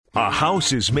A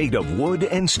house is made of wood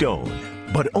and stone,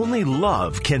 but only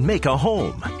love can make a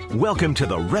home. Welcome to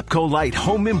the Repco Light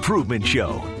Home Improvement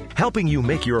Show, helping you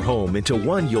make your home into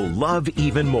one you'll love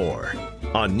even more.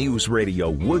 On News Radio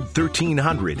Wood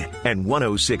 1300 and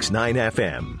 106.9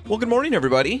 FM. Well, good morning,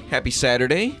 everybody. Happy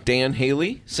Saturday. Dan,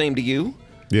 Haley, same to you.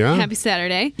 Yeah. Happy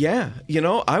Saturday. Yeah. You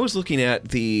know, I was looking at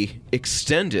the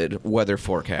extended weather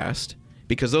forecast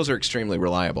because those are extremely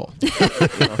reliable.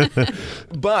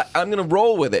 But I'm going to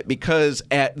roll with it because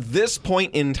at this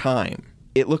point in time,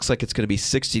 it looks like it's going to be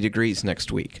 60 degrees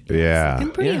next week. Yeah.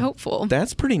 I'm pretty hopeful.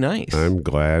 That's pretty nice. I'm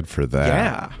glad for that.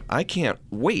 Yeah. I can't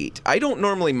wait. I don't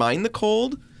normally mind the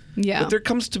cold. Yeah. But there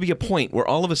comes to be a point where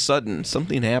all of a sudden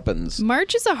something happens.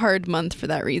 March is a hard month for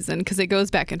that reason because it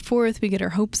goes back and forth. We get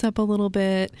our hopes up a little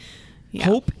bit. Yeah.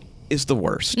 Hope is the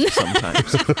worst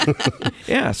sometimes.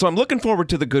 Yeah, so I'm looking forward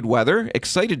to the good weather.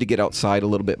 Excited to get outside a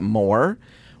little bit more.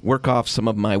 Work off some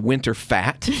of my winter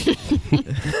fat.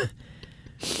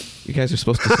 You guys are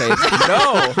supposed to say,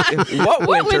 no. What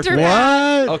winter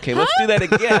fat? What? Okay, let's do that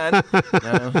again.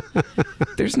 No.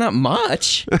 There's not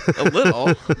much. A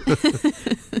little.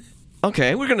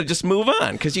 Okay, we're going to just move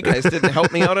on because you guys didn't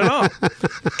help me out at all.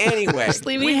 Anyway. Just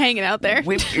leave me hanging out there.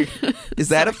 Is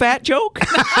that a fat joke?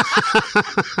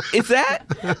 Is that?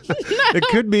 It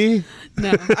could be.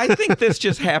 No. I think this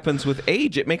just happens with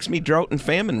age. It makes me drought and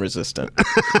famine resistant.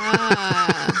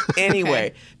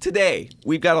 Anyway, today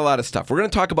we've got a lot of stuff. We're going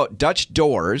to talk about Dutch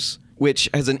doors, which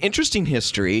has an interesting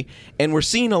history, and we're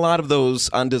seeing a lot of those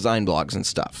on design blogs and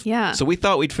stuff. Yeah. So we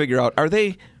thought we'd figure out, are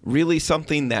they really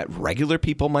something that regular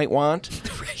people might want?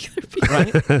 Regular people.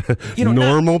 Right? You know,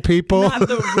 Normal people? Not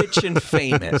the rich and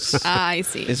famous. I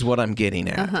see. Is what I'm getting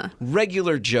at.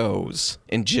 Regular Joes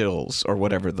and Jills, or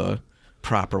whatever the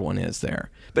proper one is there.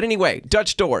 But anyway,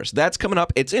 Dutch doors, that's coming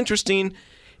up. It's interesting.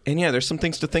 And yeah, there's some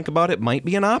things to think about. It might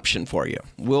be an option for you.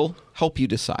 We'll help you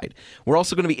decide. We're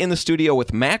also going to be in the studio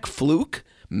with Mac Fluke.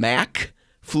 Mac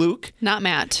Fluke. Not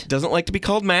Matt. Doesn't like to be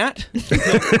called Matt.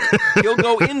 He'll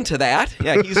go into that.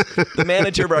 Yeah, he's the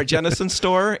manager of our Jennison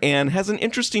store and has an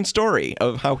interesting story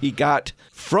of how he got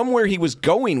from where he was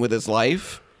going with his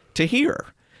life to here.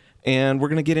 And we're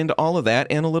going to get into all of that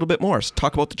and a little bit more. So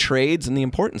talk about the trades and the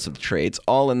importance of the trades,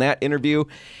 all in that interview.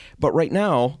 But right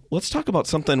now, let's talk about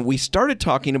something we started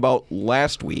talking about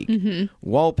last week,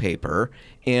 wallpaper.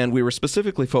 And we were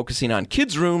specifically focusing on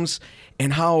kids' rooms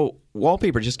and how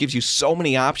wallpaper just gives you so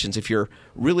many options if you're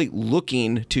really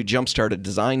looking to jumpstart a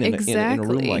design in a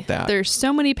room like that. There's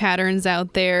so many patterns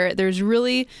out there. There's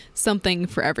really something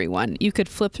for everyone. You could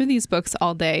flip through these books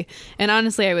all day. And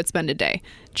honestly, I would spend a day.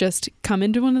 Just come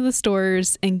into one of the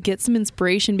stores and get some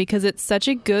inspiration because it's such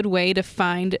a good way to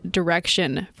find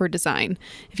direction for design.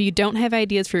 If you don't have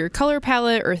ideas for your color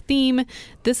palette or theme,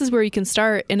 this is where you can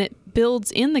start, and it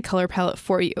builds in the color palette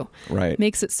for you. Right.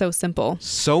 Makes it so simple.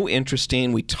 So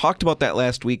interesting. We talked about that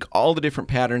last week, all the different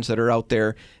patterns that are out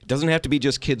there. It doesn't have to be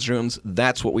just kids' rooms.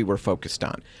 That's what we were focused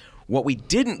on. What we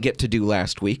didn't get to do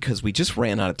last week, because we just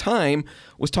ran out of time,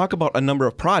 was talk about a number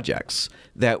of projects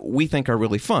that we think are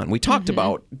really fun. We talked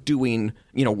about doing,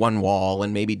 one wall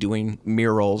and maybe doing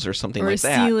murals or something like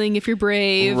that. Or a ceiling if you're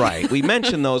brave. Right. We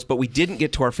mentioned those, but we didn't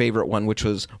get to our favorite one, which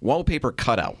was wallpaper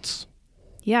cutouts.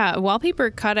 Yeah, wallpaper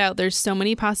cutout, there's so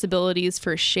many possibilities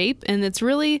for shape, and it's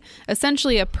really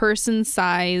essentially a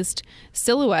person-sized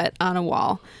silhouette on a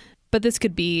wall. But this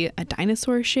could be a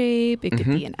dinosaur shape, it could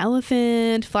be an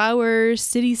elephant, flowers,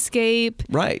 cityscape.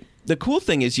 Right. The cool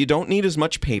thing is you don't need as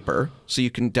much paper, so you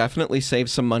can definitely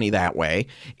save some money that way.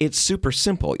 It's super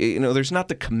simple. There's not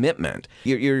the commitment.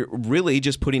 You're really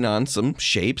just putting on some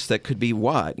shapes that could be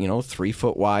 3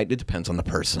 foot wide. It depends on the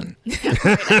person.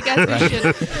 I guess we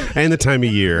should. And the time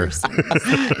of year.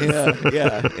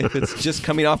 Yeah. If it's just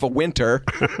coming off of winter.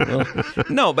 Well,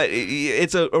 no, but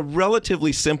it's a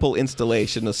relatively simple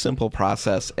installation, a simple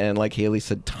process. And like Haley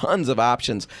said, tons of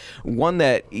options. One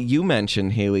that you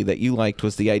mentioned, Haley, that you liked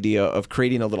was the idea of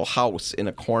creating a little house in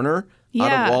a corner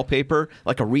out of wallpaper,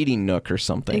 like a reading nook or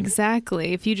something.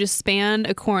 Exactly. If you just span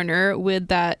a corner with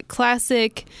that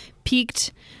classic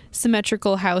peaked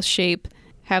symmetrical house shape,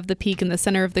 have the peak in the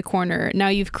center of the corner, now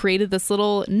you've created this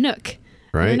little nook.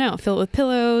 Right. I don't know, fill it with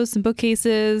pillows and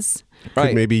bookcases. Right.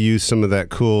 Could maybe use some of that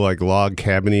cool log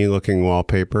cabiny looking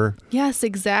wallpaper. Yes,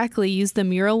 exactly. Use the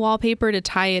mural wallpaper to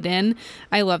tie it in.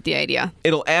 I love the idea.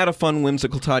 It'll add a fun,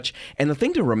 whimsical touch. And the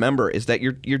thing to remember is that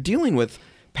you're dealing with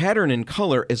pattern and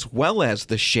color as well as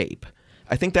the shape.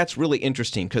 I think that's really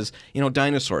interesting because,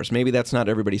 dinosaurs, maybe that's not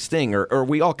everybody's thing, or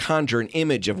we all conjure an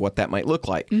image of what that might look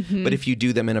like. But if you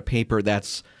do them in a paper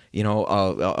that's,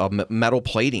 a metal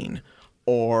plating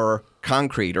or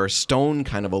concrete or stone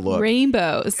kind of a look.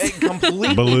 Rainbows. A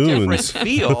completely Balloons. different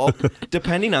feel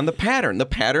depending on the pattern. The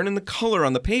pattern and the color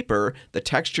on the paper, the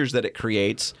textures that it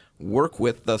creates work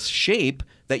with the shape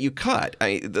that you cut.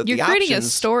 You're creating a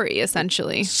story,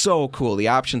 essentially. So cool. The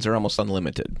options are almost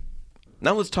unlimited.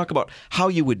 Now let's talk about how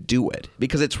you would do it,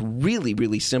 because it's really,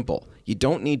 really simple. You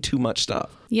don't need too much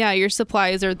stuff. Yeah, your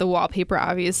supplies are the wallpaper,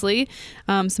 obviously.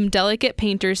 Some delicate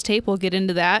painter's tape, we'll get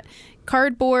into that.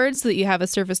 Cardboard so that you have a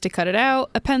surface to cut it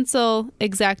out, a pencil,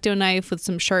 X-Acto knife with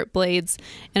some sharp blades,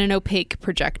 and an opaque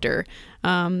projector.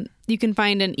 You can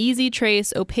find an Easy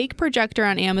Trace opaque projector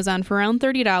on Amazon for around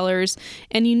 $30.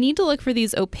 And you need to look for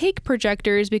these opaque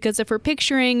projectors because if we're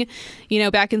picturing,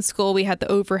 back in school, we had the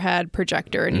overhead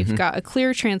projector and you've got a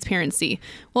clear transparency.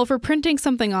 Well, if we're printing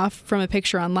something off from a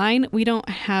picture online, we don't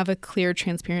have a clear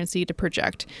transparency to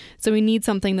project. So we need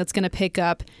something that's going to pick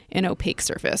up an opaque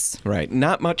surface. Right.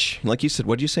 Not much. Like you said,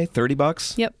 what did you say?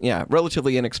 $30? Yep. Yeah.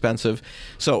 Relatively inexpensive.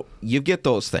 So you get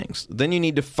those things. Then you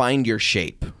need to find your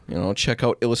shape. Check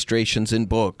out illustrations in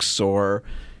books or,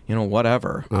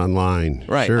 whatever. Online.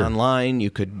 Right. Sure. Online. You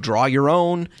could draw your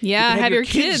own. Yeah, You could have your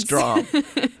kids draw.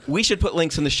 We should put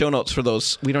links in the show notes for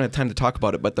those. We don't have time to talk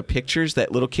about it, but the pictures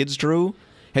that little kids drew.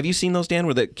 Have you seen those, Dan,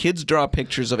 where the kids draw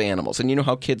pictures of animals? And you know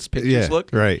how kids' pictures look?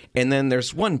 Right. And then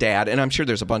there's one dad, and I'm sure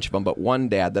there's a bunch of them, but one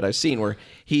dad that I've seen where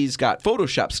he's got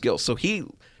Photoshop skills. So he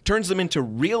turns them into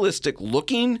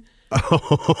realistic-looking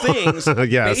things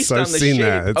Yes, based I've on the seen shape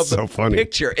that. It's of the so funny.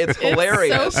 picture. It's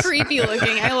hilarious. So creepy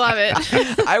looking. I love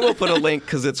it. I will put a link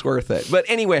because it's worth it. But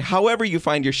anyway, however you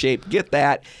find your shape, get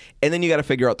that. And then you got to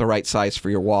figure out the right size for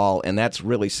your wall. And that's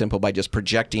really simple by just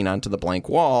projecting onto the blank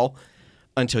wall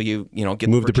until you get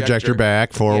Move the projector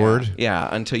back, forward. Yeah,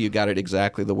 until you got it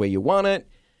exactly the way you want it.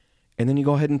 And then you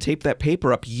go ahead and tape that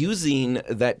paper up using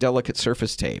that delicate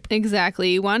surface tape.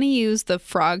 Exactly. You want to use the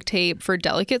frog tape for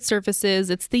delicate surfaces.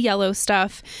 It's the yellow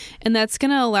stuff. And that's going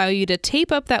to allow you to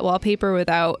tape up that wallpaper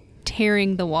without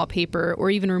tearing the wallpaper or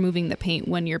even removing the paint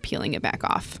when you're peeling it back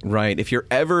off. Right. If you're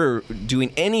ever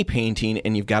doing any painting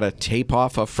and you've got to tape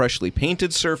off a freshly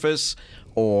painted surface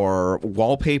or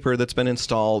wallpaper that's been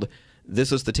installed,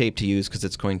 this is the tape to use because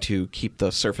it's going to keep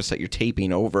the surface that you're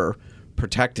taping over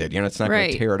protected. It's not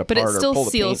going to tear it apart but it or still pull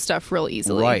the seals paint. stuff real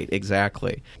easily. Right,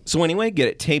 exactly. So anyway, get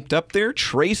it taped up there,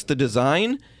 trace the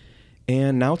design,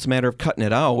 and now it's a matter of cutting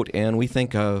it out. And we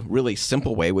think a really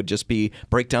simple way would just be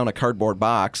break down a cardboard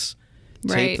box,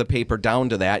 tape the paper down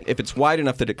to that. If it's wide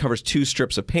enough that it covers 2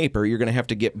 strips of paper, you're going to have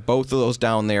to get both of those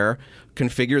down there,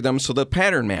 configure them so the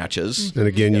pattern matches. And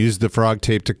again, use the frog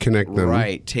tape to connect them.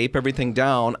 Right. Tape everything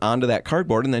down onto that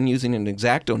cardboard and then using an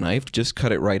X-Acto knife, just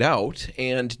cut it right out.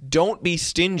 And don't be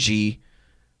stingy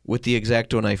with the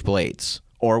X-Acto knife blades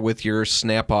or with your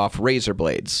snap-off razor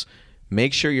blades.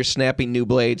 Make sure you're snapping new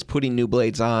blades, putting new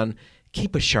blades on.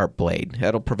 Keep a sharp blade.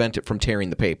 That'll prevent it from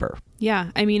tearing the paper.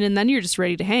 Yeah. And then you're just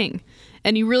ready to hang.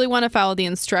 And you really want to follow the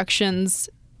instructions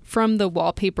from the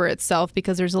wallpaper itself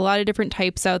because there's a lot of different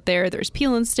types out there. There's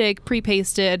peel and stick,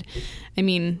 pre-pasted.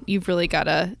 You've really got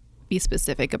to be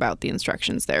specific about the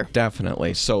instructions there.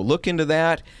 Definitely. So look into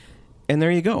that. And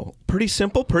there you go. Pretty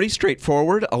simple, pretty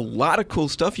straightforward. A lot of cool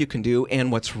stuff you can do. And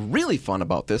what's really fun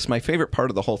about this, my favorite part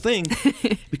of the whole thing,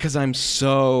 because I'm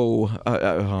so,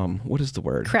 what is the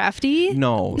word? Crafty?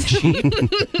 No, cheap.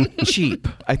 Cheap,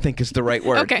 I think is the right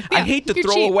word. Okay, I yeah, hate to you're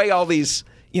throw cheap. away all these,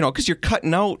 because you're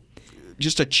cutting out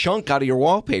just a chunk out of your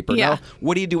wallpaper. Yeah. Now,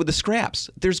 what do you do with the scraps?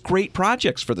 There's great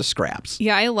projects for the scraps.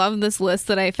 Yeah, I love this list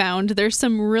that I found. There's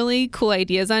some really cool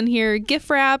ideas on here. Gift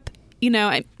wrap,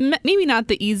 maybe not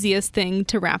the easiest thing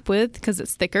to wrap with because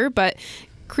it's thicker, but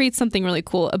create something really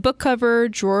cool. A book cover,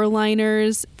 drawer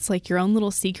liners. It's like your own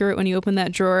little secret when you open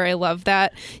that drawer. I love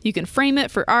that. You can frame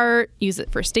it for art, use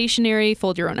it for stationery,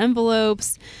 fold your own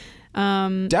envelopes.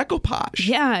 Decoupage.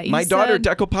 Yeah, my daughter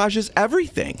decoupages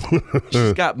everything.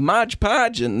 She's got Mod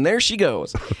Podge, and there she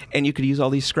goes. And you could use all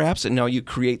these scraps, and now you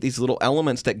create these little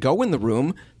elements that go in the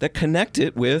room that connect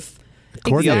it with the other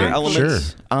Coordinate,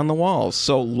 elements sure. on the walls.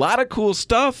 So a lot of cool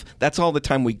stuff. That's all the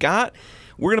time we got.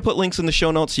 We're going to put links in the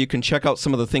show notes so you can check out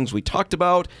some of the things we talked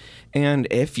about. And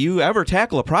if you ever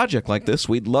tackle a project like this,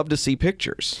 we'd love to see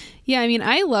pictures. Yeah,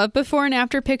 I love before and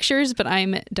after pictures, but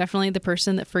I'm definitely the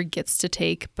person that forgets to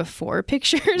take before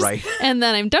pictures. Right. And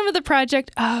then I'm done with the project.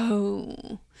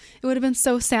 Oh, it would have been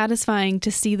so satisfying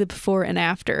to see the before and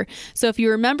after. So if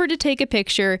you remember to take a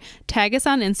picture, tag us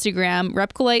on Instagram,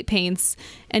 Repcolite Paints,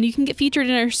 and you can get featured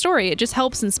in our story. It just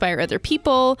helps inspire other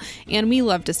people, and we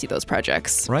love to see those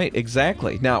projects. Right,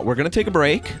 exactly. Now, we're going to take a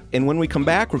break, and when we come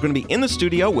back, we're going to be in the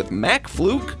studio with Mac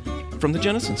Fluke from the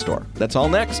Jennison store. That's all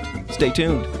next. Stay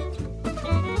tuned.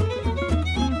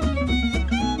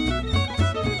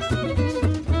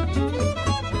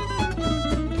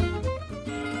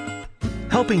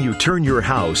 helping you turn your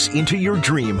house into your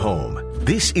dream home.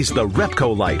 This is the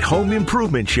Repco Light Home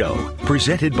Improvement Show,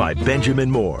 presented by Benjamin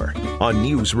Moore on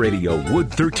News Radio Wood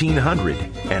 1300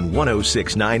 and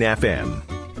 106.9 FM.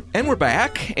 And we're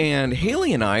back, and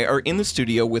Haley and I are in the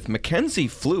studio with Mackenzie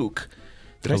Fluke.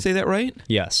 Did I say that right?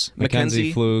 Yes. Mackenzie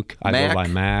Mackenzie Fluke. I Mac. go by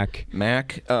Mac.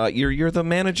 Mac, you're the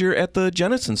manager at the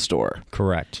Jennison store.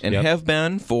 Correct. And Yep. have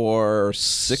been for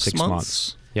 6 6 months?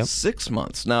 months. Yep. 6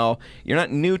 months. Now, you're not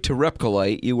new to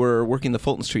Repcolite. You were working the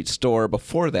Fulton Street store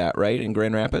before that, right, in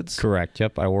Grand Rapids? Correct.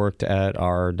 Yep. I worked at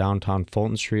our downtown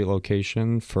Fulton Street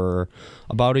location for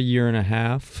about a year and a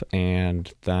half,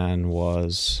 and then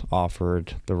was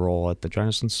offered the role at the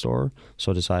Jennison store,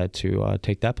 so decided to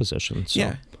take that position. So.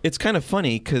 Yeah. It's kind of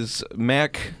funny because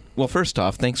Mac, well, first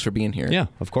off, thanks for being here. Yeah,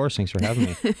 of course. Thanks for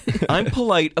having me. I'm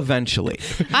polite eventually.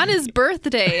 On his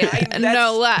birthday,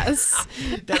 no less.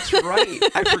 That's right.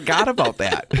 I forgot about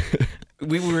that.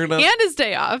 We were gonna, And his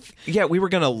day off. yeah, we were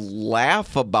going to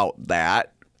laugh about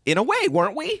that in a way,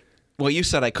 weren't we? Well, you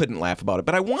said I couldn't laugh about it,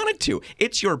 but I wanted to.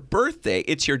 It's your birthday.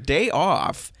 It's your day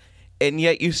off. And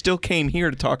yet you still came here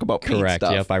to talk about paint Correct.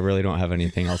 stuff. Yep. I really don't have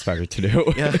anything else better to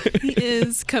do. Yeah. He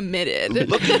is committed.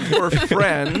 Looking for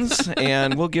friends,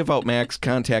 and we'll give out Mac's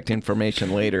contact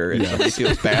information later if somebody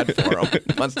feels bad for him.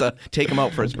 Wants to take him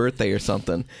out for his birthday or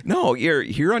something. No, you're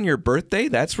here on your birthday.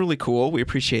 That's really cool. We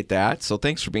appreciate that. So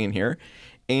thanks for being here.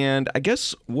 And I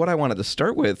guess what I wanted to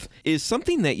start with is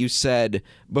something that you said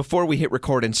before we hit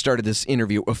record and started this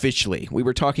interview officially. We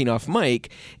were talking off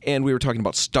mic, and we were talking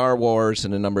about Star Wars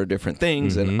and a number of different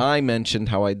things, and I mentioned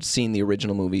how I'd seen the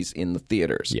original movies in the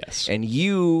theaters. Yes. And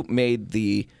you made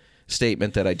the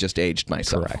statement that I just aged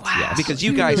myself. Correct. Wow. Yes. Because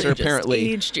you guys are Just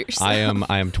apparently... aged yourself.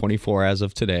 I am 24 as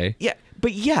of today. Yeah,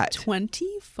 but yet...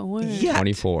 24. Yet,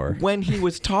 24. when he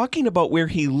was talking about where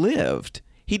he lived,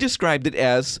 he described it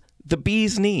as the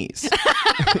bee's knees.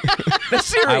 Now,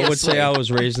 seriously. I would say I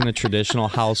was raised in a traditional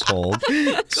household.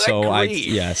 So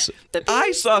grief.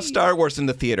 I saw Star Wars in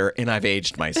the theater, and I've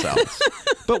aged myself.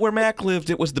 But where Mac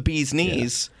lived, it was the bee's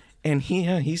knees, and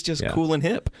he's just cool and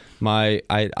hip.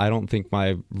 I don't think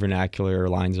my vernacular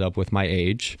lines up with my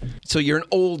age. So you're an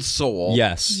old soul.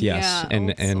 Yes, Yeah,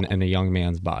 and old soul. a young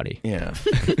man's body. Yeah.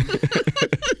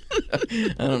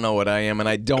 I don't know what I am, and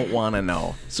I don't want to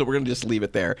know. So we're going to just leave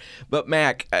it there. But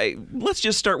Mac, let's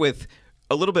just start with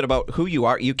a little bit about who you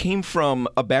are. You came from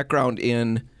a background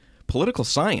in political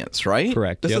science, right?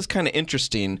 Correct, This yep. is kind of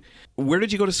interesting. Where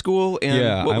did you go to school,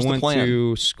 and what was I the went plan?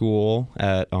 to school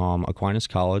at Aquinas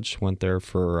College. Went there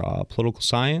for political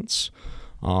science.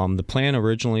 The plan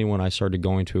originally when I started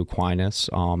going to Aquinas,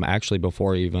 actually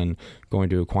before even going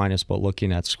to Aquinas, but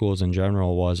looking at schools in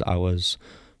general, was I was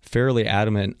fairly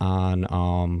adamant on,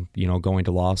 going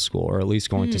to law school, or at least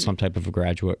going to some type of a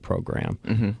graduate program.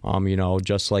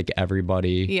 Just like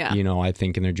everybody, Yeah. I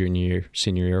think in their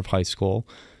senior year of high school,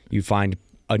 you find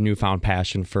a newfound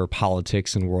passion for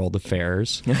politics and world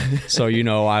affairs. So,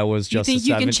 I was just think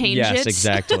you can change yes, it?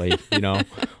 exactly.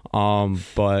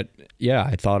 But yeah,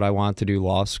 I thought I wanted to do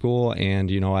law school.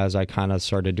 And, as I kind of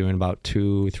started doing about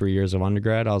 2-3 years of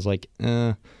undergrad, I was like,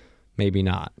 maybe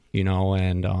not,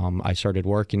 and I started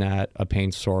working at a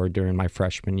paint store during my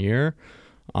freshman year.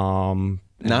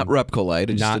 Not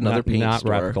Repcolite, just another paint not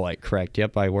store. Not Repcolite, correct.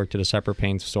 Yep, I worked at a separate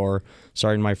paint store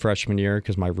starting my freshman year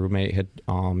because my roommate had,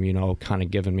 kind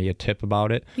of given me a tip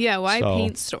about it. Yeah, why So-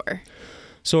 paint store?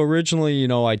 So originally,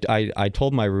 I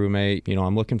told my roommate,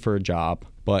 I'm looking for a job,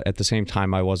 but at the same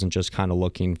time, I wasn't just kind of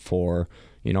looking for,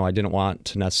 I didn't want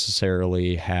to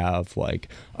necessarily have like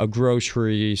a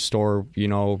grocery store,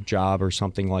 job or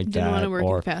something like that. Didn't want to work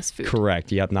or in fast food.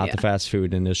 Correct. Yep. Not Yeah. the fast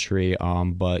food industry.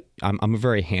 But I'm a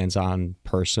very hands-on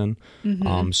person.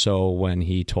 Mm-hmm. So when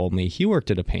he told me he worked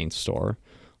at a paint store,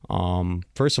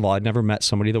 first of all, I'd never met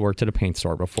somebody that worked at a paint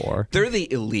store before. They're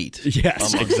the elite.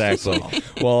 Yes, amongst exactly. us all.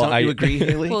 Well, Don't you agree,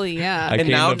 Haley? Well, yeah. I and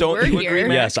came now to- don't you We're agree, here.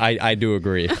 Mac? Yes, I do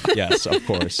agree. Yes, of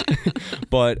course.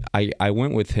 But I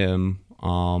went with him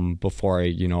before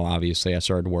I, obviously I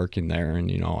started working there, and,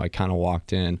 I kind of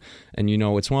walked in, and,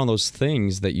 it's one of those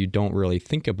things that you don't really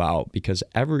think about because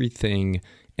everything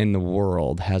in the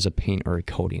world has a paint or a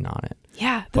coating on it.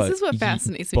 Yeah, this is what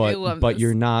fascinates me. I love But this.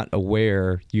 you're not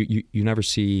aware, you never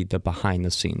see the behind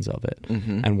the scenes of it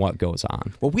and what goes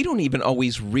on. Well, we don't even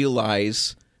always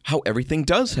realize how everything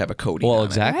does have a coating on Well, it.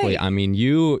 exactly. Right. I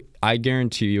mean, I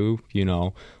guarantee you,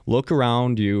 look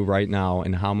around you right now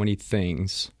and how many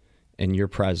things in your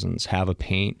presence have a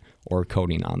paint or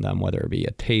coating on them, whether it be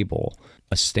a table,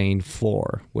 a stained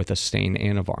floor with a stain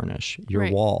and a varnish, your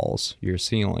Right. walls, your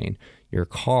ceiling, your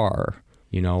car,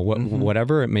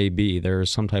 whatever it may be, there is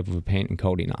some type of a paint and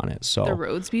coating on it. So The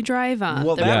roads we drive on,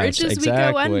 Well, the yes, bridges we go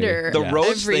exactly. under. The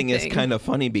roads thing is everything. kind of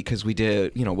funny because we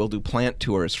did, we'll do plant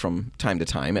tours from time to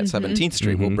time at 17th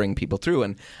Street. We'll bring people through.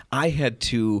 And I had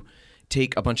to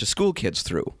take a bunch of school kids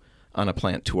through on a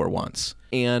plant tour once.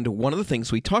 And one of the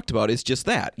things we talked about is just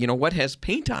that, what has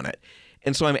paint on it?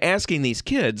 And so I'm asking these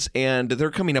kids, and they're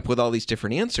coming up with all these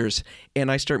different answers.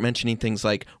 And I start mentioning things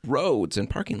like roads and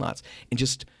parking lots and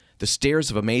just the stares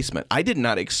of amazement. I did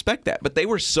not expect that, but they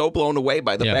were so blown away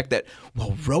by the fact that,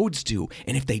 well, roads do.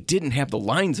 And if they didn't have the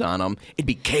lines on them, it'd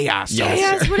be chaos. out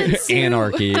Chaos there. would ensue.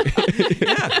 anarchy.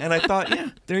 Yeah, and I thought,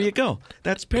 there you go.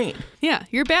 That's paint. Yeah,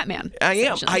 you're Batman. I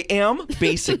am. essentially. I am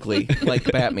basically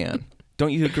like Batman.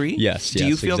 Don't you agree? Yes, Do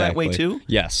you feel that way exactly. too?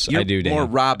 Yes, You're I do, Dan. more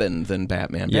Robin than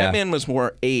Batman. Yeah. Batman was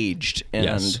more aged and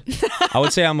Yes. I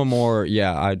would say I'm a more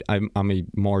I'm a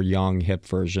more young hip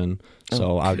version.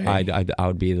 So Okay. I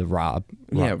would be the the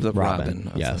Robin.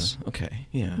 of Yes. the- okay.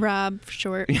 Yeah. Rob for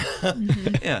short.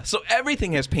 Yeah. So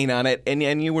everything has paint on it,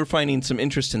 and you were finding some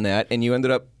interest in that, and you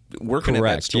ended up working at that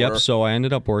Correct. store. Yep. So I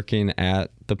ended up working at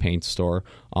the paint store.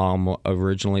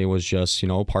 Originally it was just,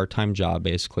 a part-time job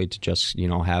basically to just,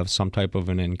 have some type of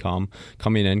an income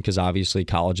coming in because obviously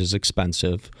college is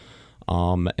expensive.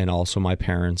 And also my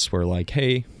parents were like,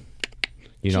 hey,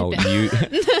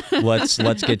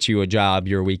 let's get you a job.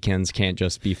 Your weekends can't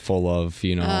just be full of,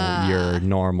 your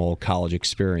normal college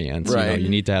experience. Right. You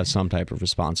need to have some type of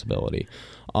responsibility.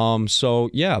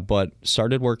 But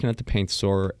started working at the paint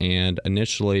store, and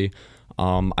initially,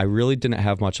 I really didn't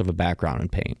have much of a background in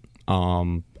paint.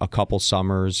 A couple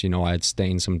summers, I had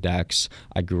stained some decks.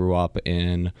 I grew up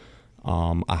in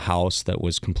a house that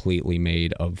was completely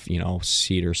made of,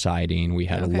 cedar siding. We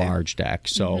had a large deck.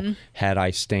 So had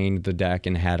I stained the deck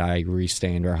and had I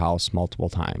restained our house multiple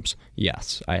times?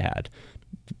 Yes, I had.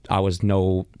 I was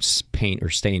no paint or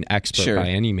stain expert by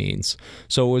any means.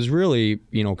 So it was really,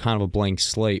 kind of a blank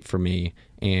slate for me,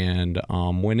 and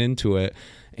went into it.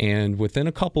 And within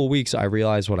a couple of weeks, I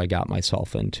realized what I got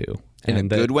myself into. In a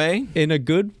good way? In a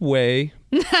good way.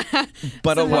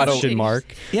 But a lot of Question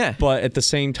mark. Yeah. But at the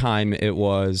same time, it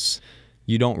was,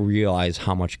 you don't realize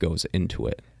how much goes into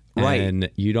it. Right. And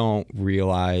you don't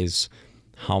realize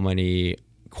how many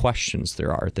questions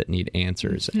there are that need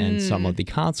answers and some of the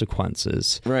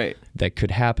consequences that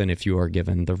could happen if you are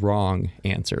given the wrong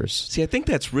answers. See, I think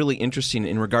that's really interesting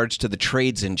in regards to the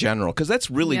trades in general, because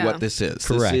that's really what this is.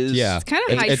 Correct. This is It's kind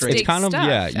of high-stakes stuff,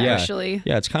 actually.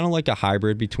 Yeah, it's kind of like a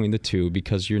hybrid between the two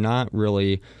because you're not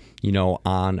really,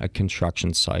 on a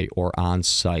construction site or on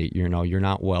site. You're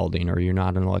not welding or you're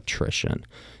not an electrician.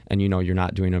 And, you're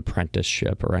not doing an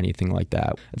apprenticeship or anything like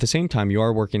that. At the same time, you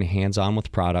are working hands-on with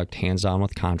product, hands-on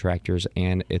with contractors,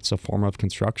 and it's a form of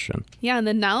construction. Yeah, and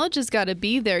the knowledge has got to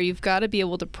be there. You've got to be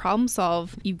able to problem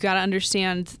solve. You've got to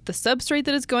understand the substrate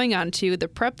that it's going onto, the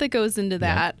prep that goes into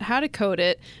that, how to coat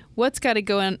it, what's got to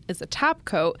go in as a top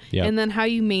coat, and then how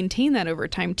you maintain that over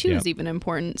time, too, is even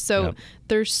important. So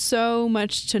there's so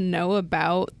much to know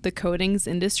about the coatings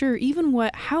industry, or even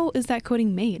how is that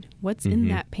coating made? What's in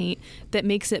that paint that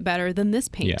makes it better than this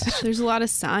paint? Yeah. There's a lot of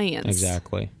science.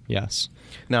 Exactly. Yes.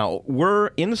 Now, we're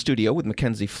in the studio with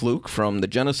Mackenzie Fluke from the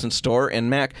Jennison store. And,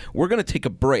 Mac, we're going to take a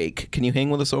break. Can you hang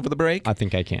with us over the break? I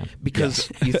think I can. Because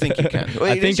you think you can. Well,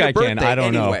 I it think is your I can. birthday I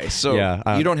don't anyway, know. So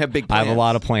you don't have big I plans. have a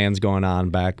lot of plans going on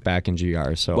back in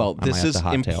GR. So Well, I might this have is to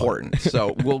hot tail it. important.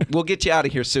 So we'll get you out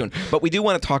of here soon. But we do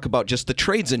want to talk about just the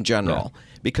trades in general,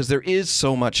 because there is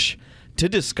so much to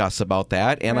discuss about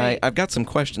that. And I've got some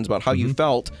questions about how you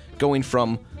felt going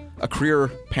from a career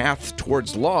path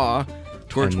towards law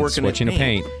towards And working switching at to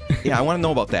paint. Yeah, I want to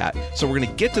know about that. So we're going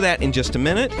to get to that in just a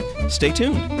minute. Stay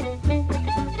tuned.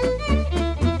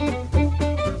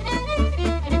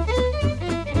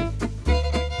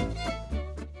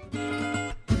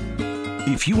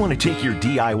 If you want to take your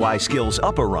DIY skills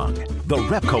up a rung, the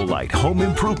Repcolite Home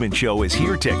Improvement Show is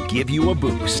here to give you a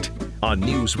boost on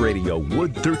News Radio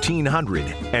Wood 1300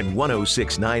 and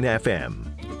 106.9 FM.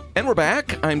 And we're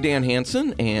back. I'm Dan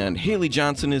Hansen, and Haley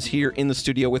Johnson is here in the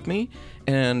studio with me,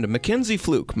 and Mackenzie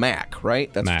Fluke, Mac,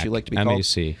 right? That's Mac, what you like to be called.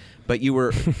 MAC. But you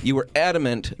were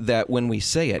adamant that when we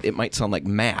say it, it might sound like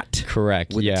Matt.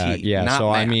 Correct. with a Yeah. T, Yeah. not So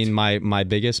I Matt. mean, my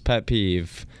biggest pet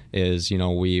peeve is,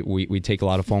 we take a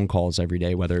lot of phone calls every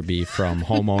day, whether it be from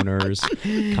homeowners,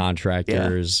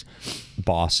 contractors,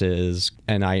 bosses,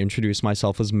 and I introduce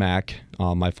myself as Mac.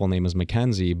 My full name is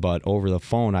Mackenzie, but over the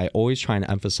phone, I always try and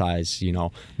emphasize,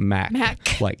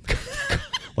 Mac.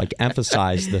 like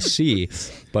emphasize the C.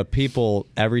 But people,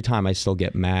 every time I still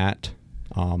get Matt,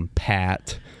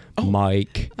 Pat,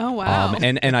 Mike. Oh, wow.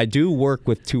 And I do work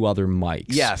with 2 other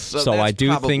Mikes. Yes, so So I that's do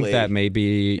think probably- that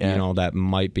maybe, Yeah. you know, that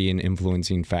might be an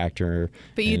influencing factor.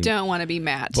 But you And- don't want to be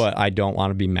Matt. But I don't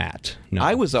want to be Matt. No.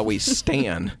 I was always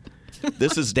Stan.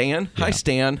 This is Dan. Hi,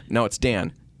 Stan. No, it's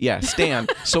Dan. Yeah, Stan.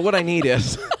 So what I need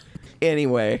is...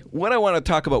 Anyway, what I want to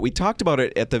talk about, we talked about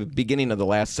it at the beginning of the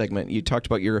last segment. You talked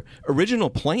about your original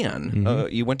plan.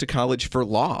 You went to college for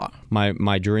law.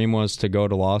 My dream was to go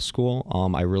to law school.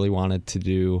 I really wanted to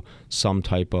do some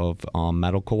type of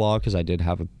medical law because I did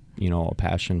have a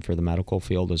passion for the medical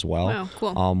field as well. Wow,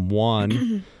 cool.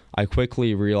 One, I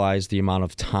quickly realized the amount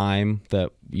of time that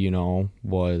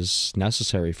was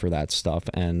necessary for that stuff,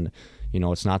 and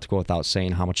it's not to go without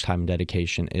saying how much time and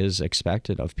dedication is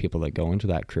expected of people that go into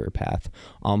that career path.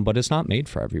 But it's not made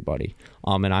for everybody.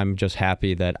 And I'm just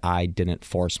happy that I didn't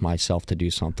force myself to do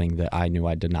something that I knew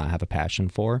I did not have a passion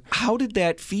for. How did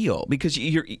that feel? Because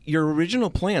your original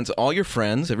plans, all your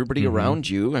friends, everybody around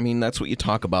you, I mean, that's what you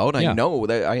talk about. I Yeah. know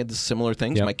that I had the similar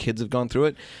things. Yep. My kids have gone through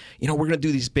it. We're going to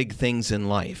do these big things in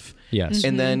life. Yes.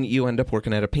 And then you end up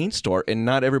working at a paint store, and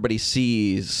not everybody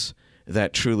sees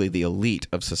that truly the elite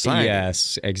of society.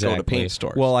 Yes, exactly. Go to paint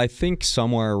stores. Well, I think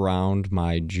somewhere around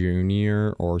my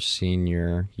junior or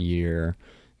senior year,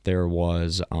 there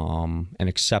was an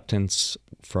acceptance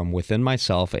from within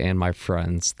myself and my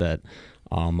friends that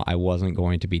I wasn't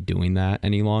going to be doing that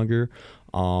any longer.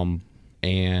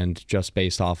 And just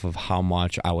based off of how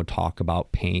much I would talk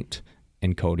about paint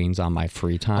and coatings on my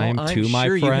free time I'm to my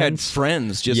sure friends. you had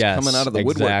friends just Yes, coming out of the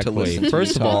woodwork exactly. to listen to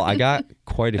First you of all, talk. I got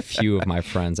quite a few of my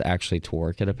friends actually to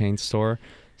work at a paint store,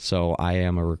 so I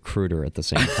am a recruiter at the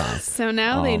same time. So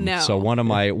now they know. So one of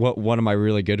my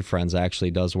really good friends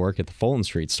actually does work at the Fulton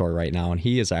Street store right now, and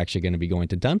he is actually going to be going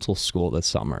to dental school this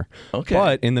summer. Okay.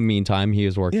 But in the meantime, he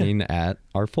is working at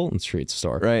our Fulton Street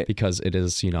store, Right. Because it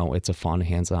is, it's a fun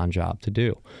hands-on job to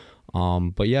do.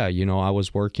 But yeah, I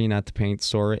was working at the paint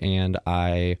store, and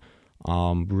I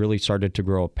really started to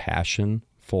grow a passion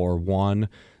for, one,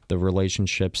 the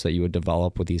relationships that you would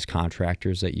develop with these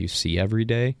contractors that you see every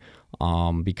day,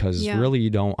 because Yeah. really you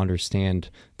don't understand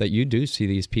that you do see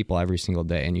these people every single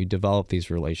day, and you develop these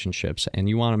relationships, and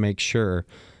you want to make sure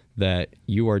that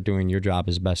you are doing your job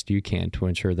as best you can to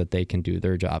ensure that they can do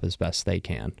their job as best they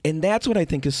can. And that's what I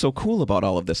think is so cool about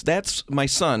all of this. My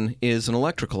son is an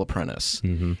electrical apprentice.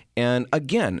 Mm-hmm. And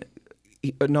again,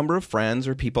 a number of friends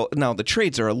or people, now the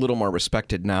trades are a little more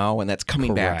respected now, and that's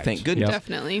coming back, Correct. thank goodness. Yep.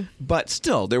 Definitely. But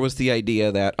still, there was the idea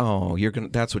that,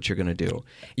 that's what you're going to do.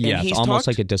 And Yes, he's almost talked-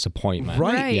 like a disappointment.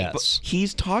 Right. Yes. But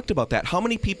he's talked about that. How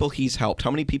many people he's helped,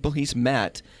 how many people he's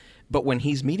met. But when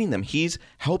he's meeting them, he's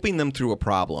helping them through a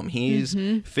problem. He's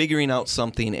figuring out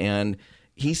something, and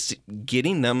he's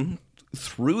getting them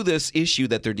through this issue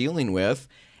that they're dealing with.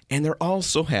 And they're all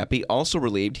so happy, also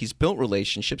relieved. He's built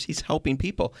relationships. He's helping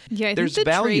people. Yeah, I There's think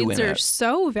the value trades in are it.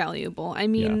 so valuable. I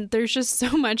mean, Yeah. there's just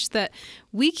so much that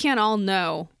we can't all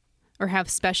know or have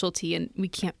specialty, and we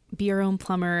can't be our own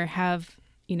plumber,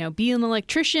 be an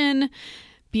electrician,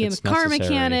 be It's a car necessary.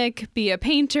 mechanic, be a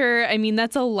painter. I mean,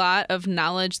 that's a lot of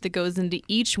knowledge that goes into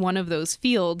each one of those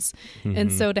fields. Mm-hmm.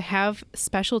 And so to have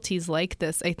specialties like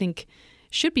this, I think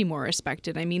should be more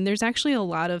respected. I mean, there's actually a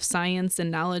lot of science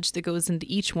and knowledge that goes into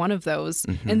each one of those,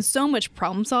 and so much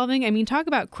problem solving. I mean, talk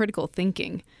about critical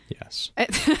thinking. Yes.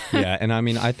 Yeah, and I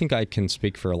mean, I think I can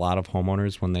speak for a lot of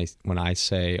homeowners when I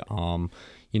say,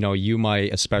 you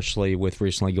might, especially with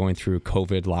recently going through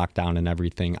COVID lockdown and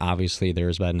everything, obviously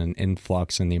there's been an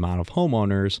influx in the amount of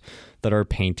homeowners that are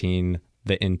painting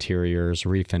the interiors,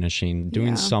 refinishing, doing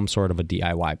Yeah. some sort of a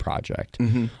DIY project.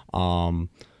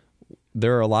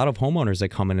 There are a lot of homeowners that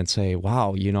come in and say,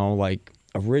 wow,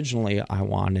 originally I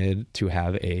wanted to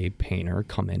have a painter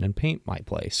come in and paint my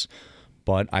place,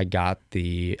 but I got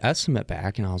the estimate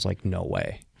back and I was like, no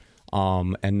way.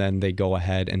 And then they go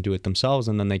ahead and do it themselves,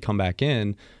 and then they come back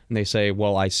in and they say,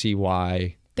 well, I see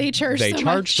why They charge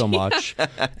so much.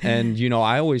 And,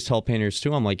 I always tell painters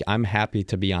too, I'm like, I'm happy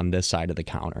to be on this side of the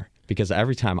counter, because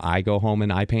every time I go home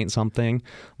and I paint something,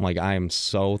 I'm like, I am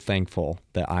so thankful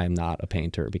that I am not a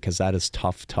painter, because that is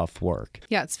tough work.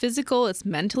 Yeah, it's physical, it's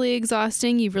mentally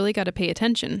exhausting. You've really got to pay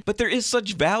attention. But there is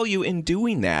such value in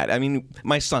doing that. I mean,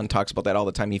 my son talks about that all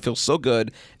the time. He feels so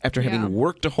good after having Yeah.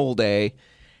 worked a whole day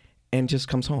and just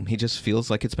comes home. He just feels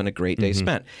like it's been a great day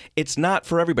spent. It's not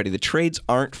for everybody. The trades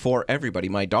aren't for everybody.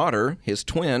 My daughter, his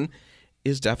twin,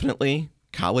 is definitely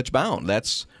college bound.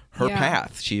 That's her Yeah.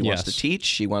 path. She wants to Yes. teach.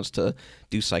 She wants to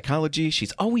do psychology.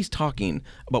 She's always talking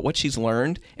about what she's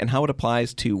learned and how it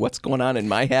applies to what's going on in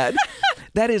my head.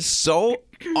 That is so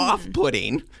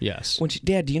off-putting. Yes. When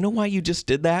Dad, do you know why you just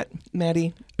did that,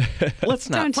 Maddie? Let's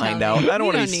not Don't find tell out. me. I don't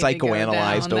You want to be don't need to go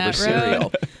psychoanalyzed down over that cereal.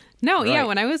 road. No, yeah, Right.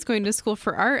 when I was going to school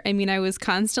for art, I mean, I was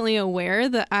constantly aware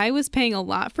that I was paying a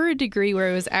lot for a degree where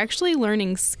I was actually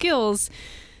learning skills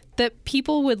that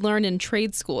people would learn in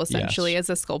trade school, essentially, Yes. as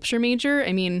a sculpture major.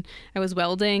 I mean, I was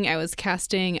welding, I was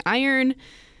casting iron.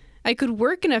 I could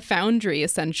work in a foundry,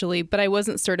 essentially, but I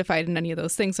wasn't certified in any of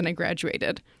those things when I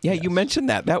graduated. Yeah, you mentioned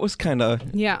that. That was kind of,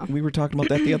 Yeah. we were talking about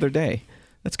that the other day.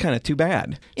 That's kind of too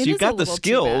bad. It So you've is a got the little too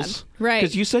skills. bad. Right.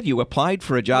 Because you said you applied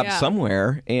for a job Yeah.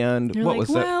 somewhere, and You're what like, was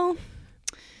that? well,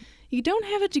 you don't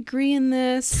have a degree in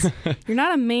this. You're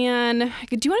not a man. Do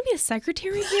you want to be a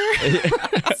secretary here?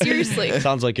 Seriously.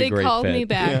 Sounds like a they great called fit. me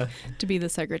back to be the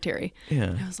secretary. Yeah.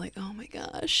 And I was like, oh my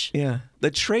gosh. Yeah. The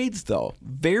trades, though,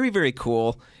 very, very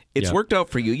cool. It's Yeah. worked out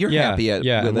for you. You're happy yeah.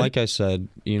 with And it. like I said,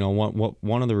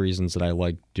 one of the reasons that I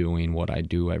like doing what I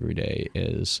do every day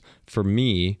is, for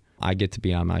me, I get to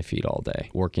be on my feet all day,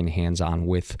 working hands-on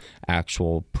with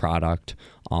actual product,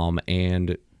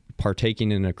 and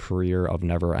partaking in a career of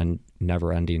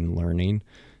never-ending learning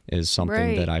is something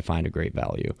Right. that I find a great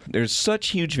value. There's such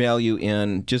huge value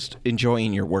in just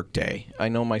enjoying your workday. I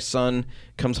know my son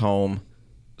comes home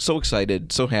so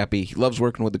excited, so happy. He loves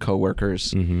working with the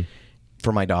coworkers. Mm-hmm.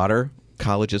 For my daughter,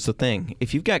 college is the thing.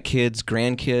 If you've got kids,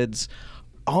 grandkids,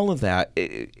 all of that,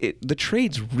 the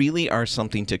trades really are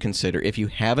something to consider. If you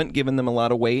haven't given them a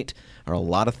lot of weight or a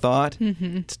lot of thought,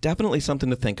 it's definitely something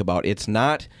to think about. It's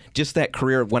not just that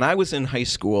career. When I was in high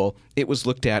school, it was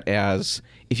looked at as,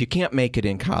 if you can't make it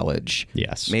in college,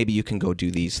 Yes. maybe you can go do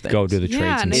these things. Go do the Yeah,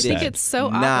 trades and I instead. think it's so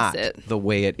not opposite. the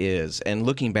way it is. And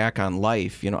looking back on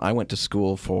life, I went to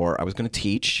school I was going to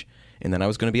teach, and then I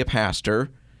was going to be a pastor,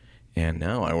 and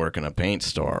now I work in a paint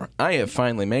store. I have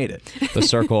finally made it. The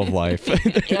circle of life.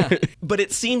 But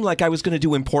it seemed like I was going to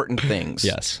do important things.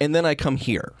 Yes. And then I come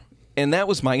here. And that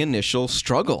was my initial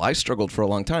struggle. I struggled for a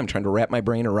long time trying to wrap my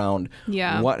brain around,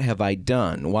 Yeah. what have I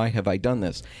done? Why have I done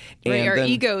this? Right, And our then-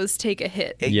 egos take a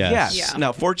hit. Yes. Yeah.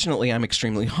 Now, fortunately, I'm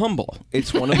extremely humble.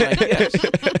 It's one of my gifts.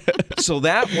 So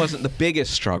that wasn't the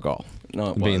biggest struggle.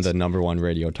 No, it Being was. the number one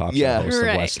radio talk show Yeah. host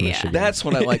Right, of West yeah. Michigan. That's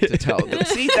what I like to tell them.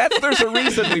 See, there's a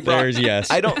reason we brought. Yes.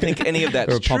 I don't think any of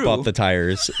that's or pump true, up the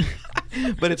tires.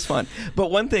 but it's fun.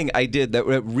 But one thing I did that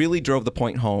really drove the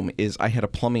point home is I had a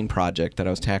plumbing project that I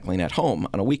was tackling at home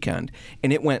on a weekend,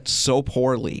 and it went so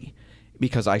poorly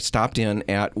because I stopped in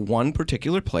at one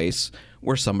particular place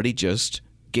where somebody just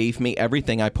gave me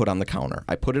everything I put on the counter.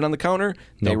 I put it on the counter.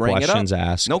 They No rang questions it up.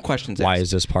 asked. No questions Why asked.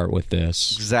 is this part with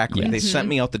this? Exactly. Yes. They sent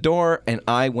me out the door, and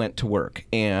I went to work.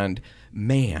 And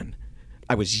man,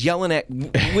 I was yelling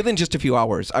within just a few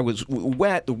hours. I was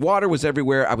wet. The water was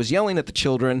everywhere. I was yelling at the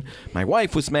children. My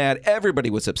wife was mad. Everybody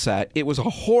was upset. It was a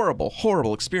horrible,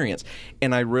 horrible experience.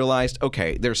 And I realized,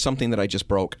 okay, there's something that I just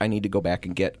broke. I need to go back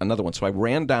and get another one. So I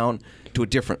ran down to a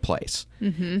different place,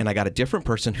 and I got a different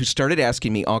person who started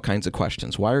asking me all kinds of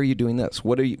questions. Why are you doing this?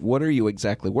 What are you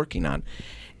exactly working on?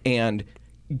 And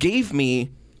gave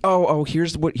me,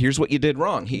 here's what you did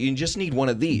wrong. You just need one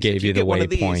of these. If Gave you the get one of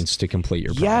these- waypoints to complete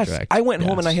your Yes, project. I went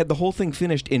home Yes. and I had the whole thing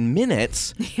finished in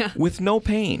minutes with no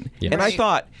pain. Yes. And I Right.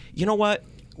 thought, you know what?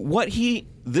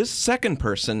 This second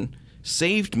person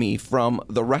saved me from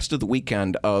the rest of the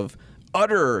weekend of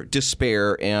utter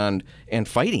despair and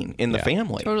fighting in the Yeah.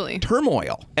 family. Totally.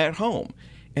 Turmoil at home.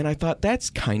 And I thought that's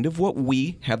kind of what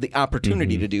we have the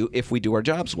opportunity to do if we do our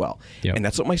jobs well. Yep. And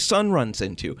that's what my son runs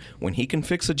into. When he can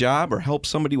fix a job or help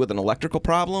somebody with an electrical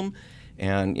problem,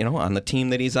 and on the team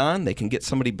that he's on, they can get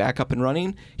somebody back up and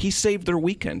running. He saved their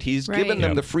weekend. He's Right. given them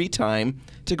Yep. the free time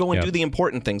to go and Yep. do the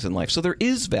important things in life. So there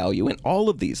is value in all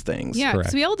of these things. Yeah, because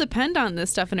Correct. we all depend on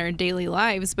this stuff in our daily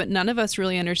lives, but none of us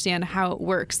really understand how it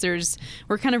works.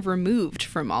 We're kind of removed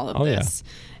from all of Oh, yeah. this.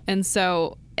 And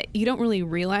so you don't really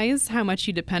realize how much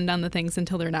you depend on the things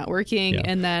until they're not working, Yeah.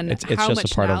 and then it's how just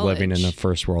much a part of living in a knowledge-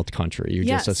 first world country. You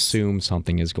Yes. just assume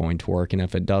something is going to work, and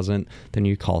if it doesn't, then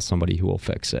you call somebody who will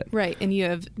fix it. Right, and you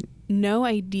have no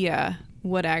idea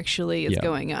what actually is Yeah.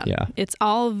 going on. Yeah. It's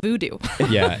all voodoo.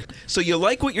 Yeah. So you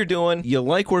like what you're doing. You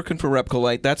like working for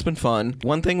Repcolite. That's been fun.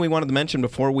 One thing we wanted to mention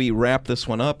before we wrap this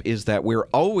one up is that we're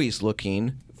always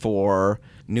looking for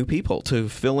new people to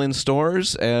fill in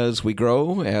stores as we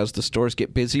grow, as the stores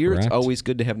get busier. Correct. It's always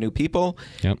good to have new people.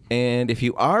 Yep. And if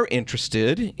you are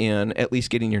interested in at least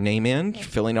getting your name in,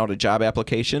 filling out a job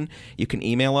application, you can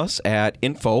email us at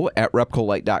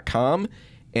info@repcolite.com,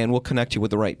 and we'll connect you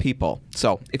with the right people.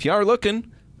 So if you are looking,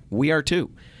 we are too.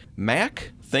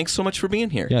 Mac, thanks so much for being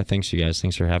here. Yeah, thanks, you guys.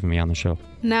 Thanks for having me on the show.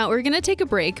 Now, we're going to take a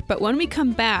break, but when we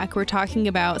come back, we're talking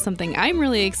about something I'm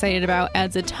really excited about,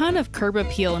 adds a ton of curb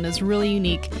appeal and is really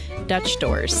unique, Dutch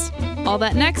doors. All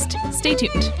that next. Stay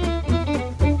tuned.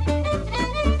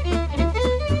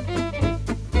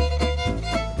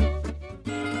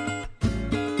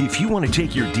 If you want to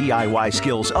take your DIY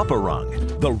skills up a rung,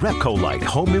 the Repco Light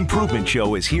Home Improvement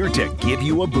Show is here to give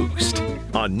you a boost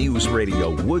on News Radio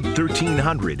Wood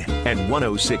 1300 and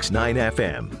 106.9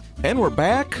 FM. And we're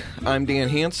back. I'm Dan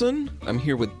Hansen. I'm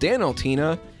here with Dan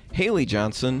Altina, Haley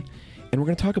Johnson, and we're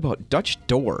going to talk about Dutch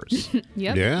doors.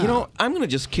 Yep. Yeah. You know, I'm going to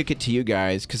just kick it to you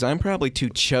guys because I'm probably too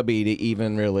chubby to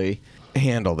even really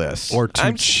handle this. Or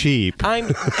too cheap. I'm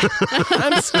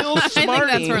still I think smarting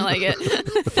that's more like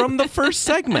it. from the first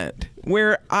segment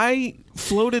where I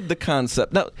floated the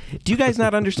concept. Now, do you guys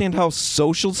not understand how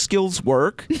social skills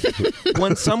work?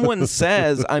 When someone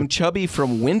says I'm chubby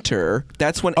from winter,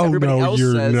 that's when everybody else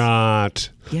you're says not.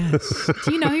 yes.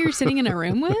 Do you know who you're sitting in a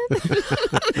room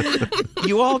with?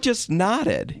 You all just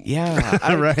nodded. Yeah.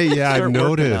 I Right, yeah, I've start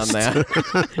working noticed. on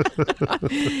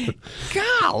that.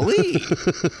 Golly.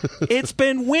 It's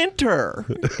been winter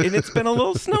and it's been a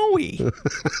little snowy.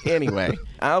 Anyway,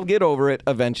 I'll get over it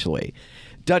eventually.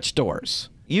 Dutch doors.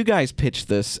 You guys pitched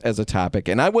this as a topic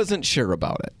and I wasn't sure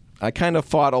about it. I kind of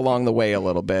fought along the way a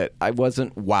little bit. I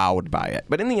wasn't wowed by it.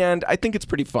 But in the end, I think it's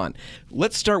pretty fun.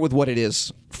 Let's start with what it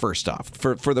is first off,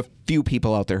 for the few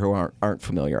people out there who aren't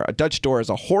familiar. A Dutch door is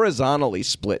a horizontally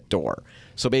split door.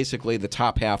 So basically, the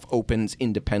top half opens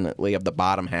independently of the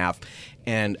bottom half.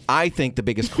 And I think the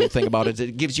biggest cool thing about it is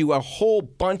it gives you a whole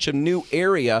bunch of new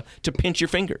area to pinch your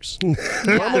fingers.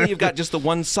 Normally, you've got just the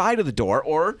one side of the door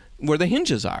or where the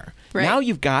hinges are. Right. Now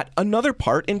you've got another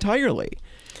part entirely.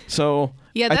 So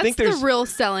Yeah, I that's think the there's real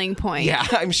selling point. yeah,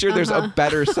 I'm sure there's a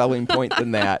better selling point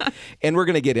than that. And we're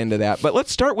going to get into that. But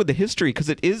let's start with the history because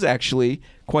it is actually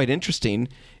quite interesting.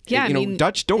 Yeah, you I know, mean,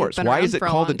 Dutch doors. they've been Why around is it for a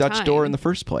called a long Dutch door time. in the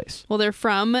first place? Well, they're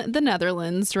from the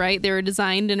Netherlands, right? They were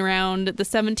designed in around the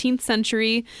 17th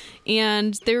century,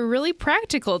 and they were really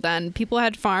practical then. People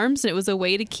had farms, and it was a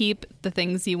way to keep the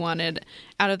things you wanted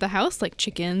out of the house, like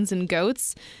chickens and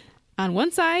goats, on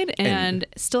one side and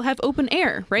still have open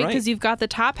air, right? Because you've got the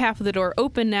top half of the door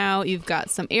open now. You've got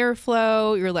some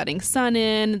airflow. You're letting sun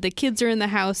in. The kids are in the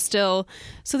house still.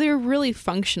 So they're really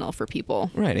functional for people.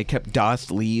 Right. It kept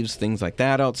dust, leaves, things like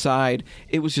that outside.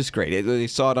 It was just great. They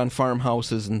saw it on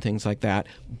farmhouses and things like that.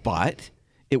 But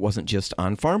it wasn't just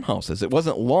on farmhouses. It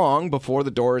wasn't long before the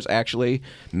doors actually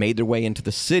made their way into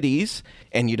the cities,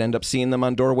 and you'd end up seeing them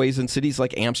on doorways in cities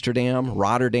like Amsterdam,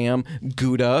 Rotterdam,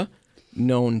 Gouda,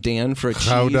 known, Dan, for a cheese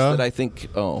Gouda? that I think...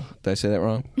 Oh, did I say that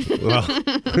wrong? Well,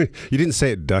 you didn't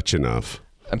say it Dutch enough.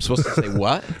 I'm supposed to say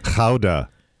what? Gouda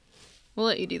We'll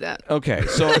let you do that. Okay,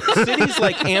 so cities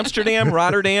like Amsterdam,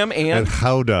 Rotterdam, and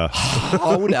Gouda.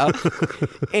 Gouda.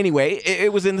 Anyway,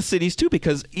 it was in the cities too,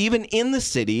 because even in the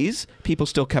cities, people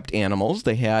still kept animals.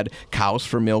 They had cows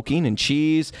for milking and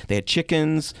cheese. They had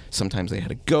chickens. Sometimes they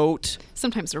had a goat.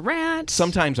 Sometimes a rat.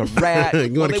 Sometimes a rat.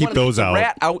 You wanna they keep wanted those the out.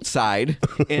 rat outside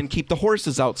and keep the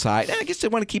horses outside. I guess they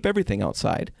want to keep everything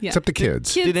outside. Yeah. Except the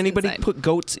kids. Kids Did anybody inside. put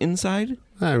goats inside?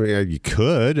 I mean, you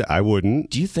could. I wouldn't.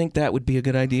 Do you think that would be a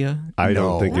good idea? I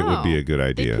don't No. think it would be a good They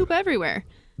idea. poop everywhere.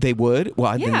 They would?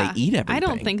 Well, then Yeah. they eat everything. I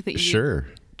don't think that you Sure.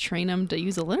 train them to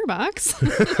use a litter box.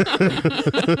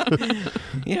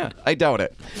 Yeah, I doubt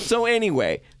it. So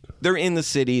anyway, they're in the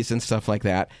cities and stuff like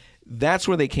that. That's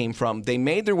where they came from. They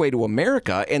made their way to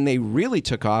America, and they really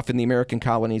took off in the American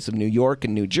colonies of New York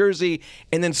and New Jersey,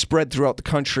 and then spread throughout the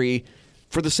country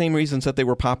for the same reasons that they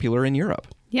were popular in Europe.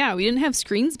 Yeah, we didn't have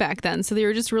screens back then, so they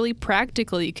were just really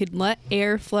practical. You could let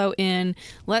air flow in,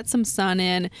 let some sun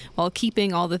in, while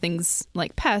keeping all the things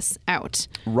like pests out.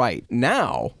 Right.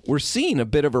 Now, we're seeing a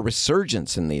bit of a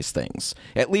resurgence in these things.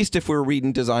 At least if we're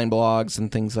reading design blogs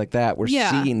and things like that, we're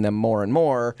Yeah. seeing them more and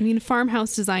more. I mean,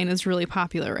 farmhouse design is really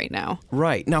popular right now.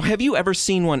 Right. Now, have you ever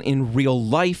seen one in real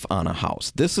life on a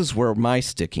house? This is where my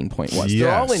sticking point was.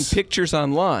 They're all in Yes. pictures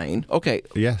online. Okay.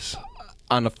 Yes.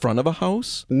 On the front of a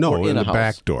house? No, or in a the house?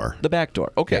 back door. The back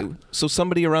door. Okay. Yeah. So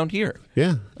somebody around here.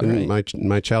 Yeah. All In right.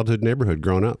 my childhood neighborhood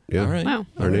growing up. Yeah. All right. Wow.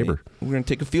 Our neighbor. We're going to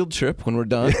take a field trip when we're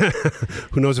done.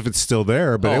 Who knows if it's still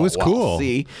there, but it was well, cool.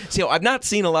 See, I've not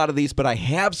seen a lot of these, but I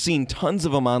have seen tons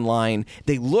of them online.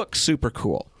 They look super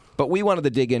cool. But we wanted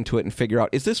to dig into it and figure out,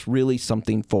 is this really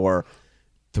something for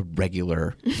the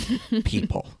regular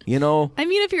people? You know? I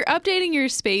mean, if you're updating your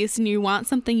space and you want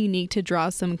something unique to draw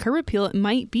some curb appeal, it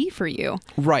might be for you.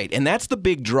 Right. And that's the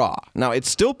big draw. Now, it's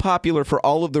still popular for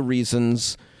all of the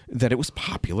reasons that it was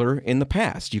popular in the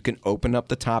past. You can open up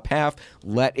the top half,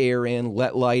 let air in,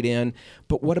 let light in.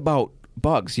 But what about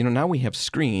bugs? Now we have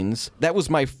screens. That was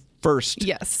my first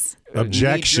Yes.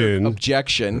 Objection. major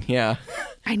objection. Yeah.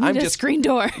 I need I'm a just screen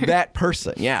door. that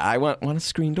person. Yeah, I want a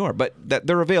screen door. But that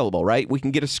they're available, right? We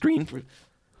can get a screen for...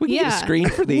 We can get a Yeah. screen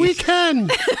for these. We can.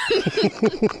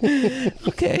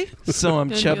 Okay. So I'm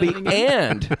Don't do chubby it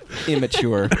again. and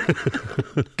immature.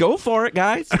 Go for it,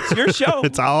 guys. It's your show.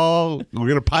 It's all, we're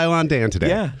going to pile on Dan today.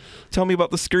 Yeah. Tell me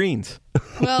about the screens.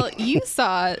 Well, you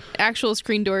saw actual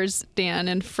screen doors, Dan,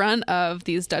 in front of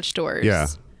these Dutch doors. Yeah.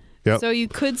 Yep. So you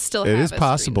could still It have is a screen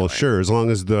possible, door. sure, as long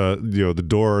as the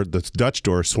door, the Dutch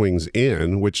door swings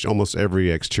in, which almost every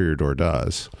exterior door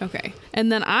does. Okay.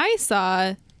 And then I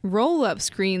saw roll-up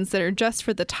screens that are just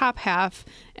for the top half,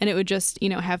 and it would just,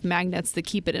 have magnets that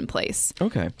keep it in place.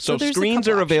 Okay. So there's a screens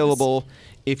couple are options. available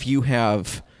if you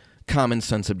have common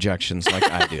sense objections like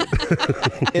I do.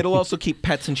 It'll also keep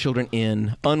pets and children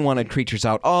in, unwanted creatures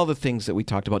out, all the things that we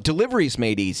talked about. Deliveries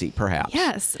made easy, perhaps.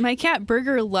 Yes. My cat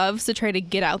Burger loves to try to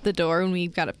get out the door when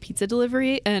we've got a pizza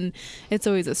delivery, and it's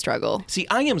always a struggle. See,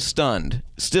 I am stunned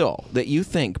still that you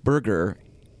think Burger,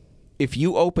 if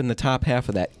you open the top half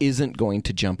of that, isn't going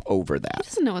to jump over He that.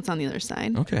 doesn't know what's on the other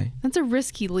side. Okay. That's a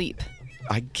risky leap.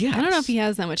 I guess. I don't know if he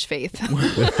has that much faith.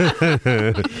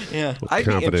 Yeah, I'd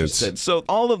be Confidence. interested. So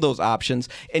all of those options,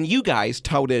 and you guys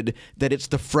touted that it's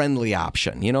the friendly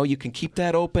option. You can keep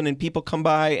that open and people come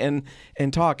by and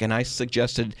talk. And I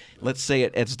suggested, let's say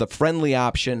it's the friendly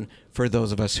option for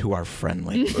those of us who are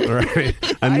friendly. All right.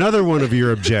 Another one of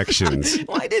your objections.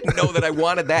 Well, I didn't know that I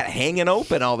wanted that hanging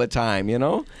open all the time,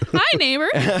 Hi, neighbor.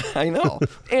 I know.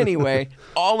 Anyway,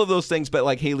 all of those things, but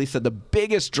like Haley said, the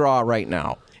biggest draw right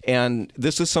now, and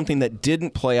this is something that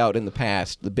didn't play out in the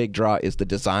past, the big draw is the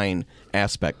design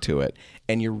aspect to it.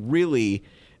 And you're really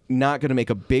not going to make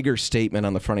a bigger statement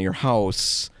on the front of your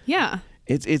house. Yeah.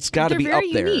 It's got to They're be up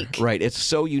very there. unique. Right. It's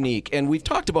so unique. And we've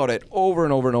talked about it over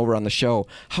and over and over on the show,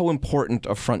 how important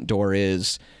a front door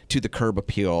is to the curb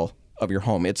appeal of your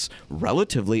home. It's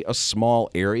relatively a small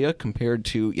area compared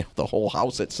to the whole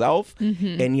house itself.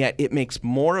 Mm-hmm. And yet it makes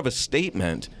more of a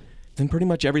statement than pretty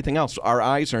much everything else. Our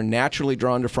eyes are naturally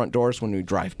drawn to front doors when we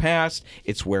drive past.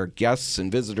 It's where guests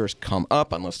and visitors come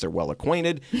up unless they're well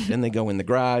acquainted. Then they go in the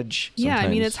garage. Yeah, I mean,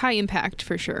 Sometimes- it's high impact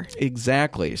for sure.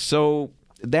 Exactly. So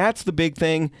that's the big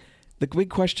thing. The big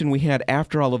question we had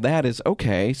after all of that is,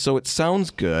 okay, so it sounds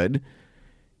good.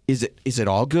 Is it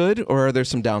all good, or are there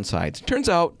some downsides? Turns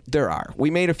out there are. We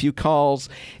made a few calls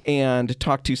and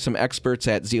talked to some experts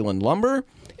at Zeeland Lumber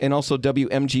and also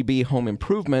WMGB Home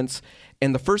Improvements.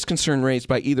 And the first concern raised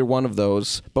by either one of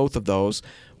those, both of those,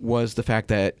 was the fact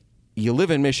that you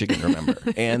live in Michigan, remember,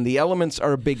 and the elements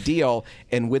are a big deal.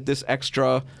 And with this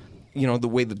extra, the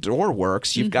way the door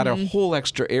works, you've got a whole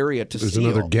extra area to There's seal.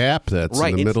 another gap that's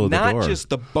Right, in the middle of the door. it's not just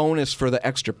the bonus for the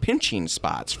extra pinching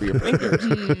spots for your fingers.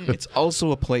 It's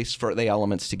also a place for the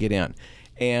elements to get in.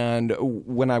 And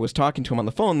when I was talking to them on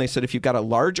the phone, they said if you've got a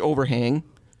large overhang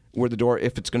where the door,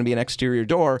 if it's going to be an exterior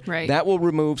door, Right. that will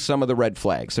remove some of the red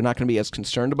flags. They're not going to be as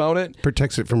concerned about it.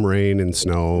 Protects it from rain and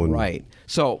snow. And Right.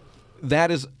 So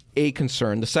that is a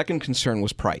concern. The second concern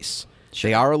was price.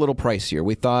 They are a little pricier.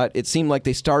 We thought it seemed like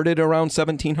they started around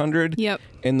 $1,700. Yep.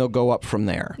 And they'll go up from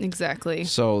there. Exactly.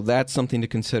 So that's something to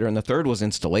consider. And the third was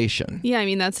installation. Yeah, I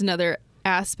mean, that's another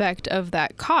aspect of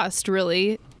that cost,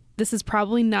 really. This is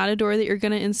probably not a door that you're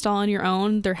going to install on your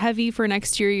own. They're heavy for an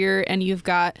exterior, and you've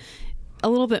got a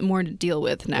little bit more to deal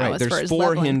with now Right. as There's far as 4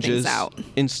 leveling hinges things out.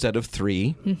 instead of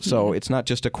 3. So it's not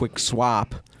just a quick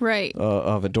swap Right.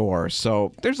 of a door.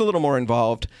 So there's a little more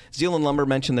involved. Zeeland Lumber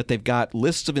mentioned that they've got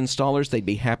lists of installers they'd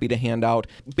be happy to hand out.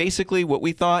 Basically, what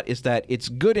we thought is that it's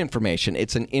good information.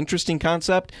 It's an interesting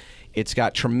concept. It's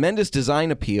got tremendous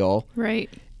design appeal. Right.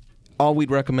 All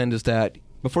we'd recommend is that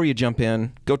before you jump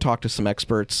in, go talk to some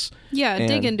experts. Yeah, dig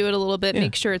And into it a little bit.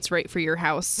 Make sure it's right for your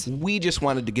house. We just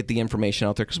wanted to get the information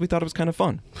out there because we thought it was kind of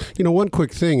fun. one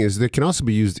quick thing is they can also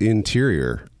be used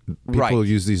interior. People Right.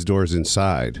 use these doors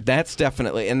inside. That's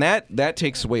definitely, and that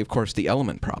takes away, of course, the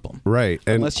element problem. Right.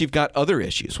 And Unless you've got other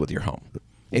issues with your home.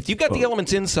 If you've got the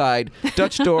elements inside,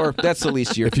 Dutch door, that's the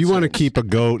least of your if you want to concerns. keep a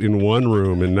goat in one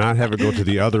room and not have it go to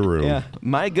the other room, Yeah,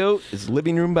 my goat is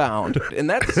living room bound. And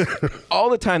that's all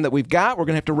the time that we've got. We're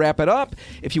going to have to wrap it up.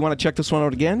 If you want to check this one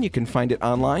out again, you can find it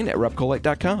online at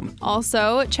repcolite.com.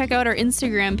 Also, check out our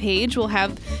Instagram page. We'll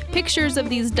have pictures of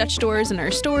these Dutch doors and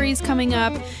our stories coming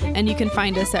up, and you can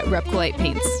find us at Repcolite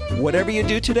Paints. Whatever you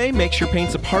do today, make sure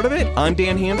paint's a part of it. I'm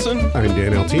Dan Hansen. I'm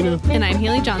Dan Altina. And I'm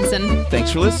Haley Johnson.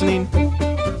 Thanks for listening.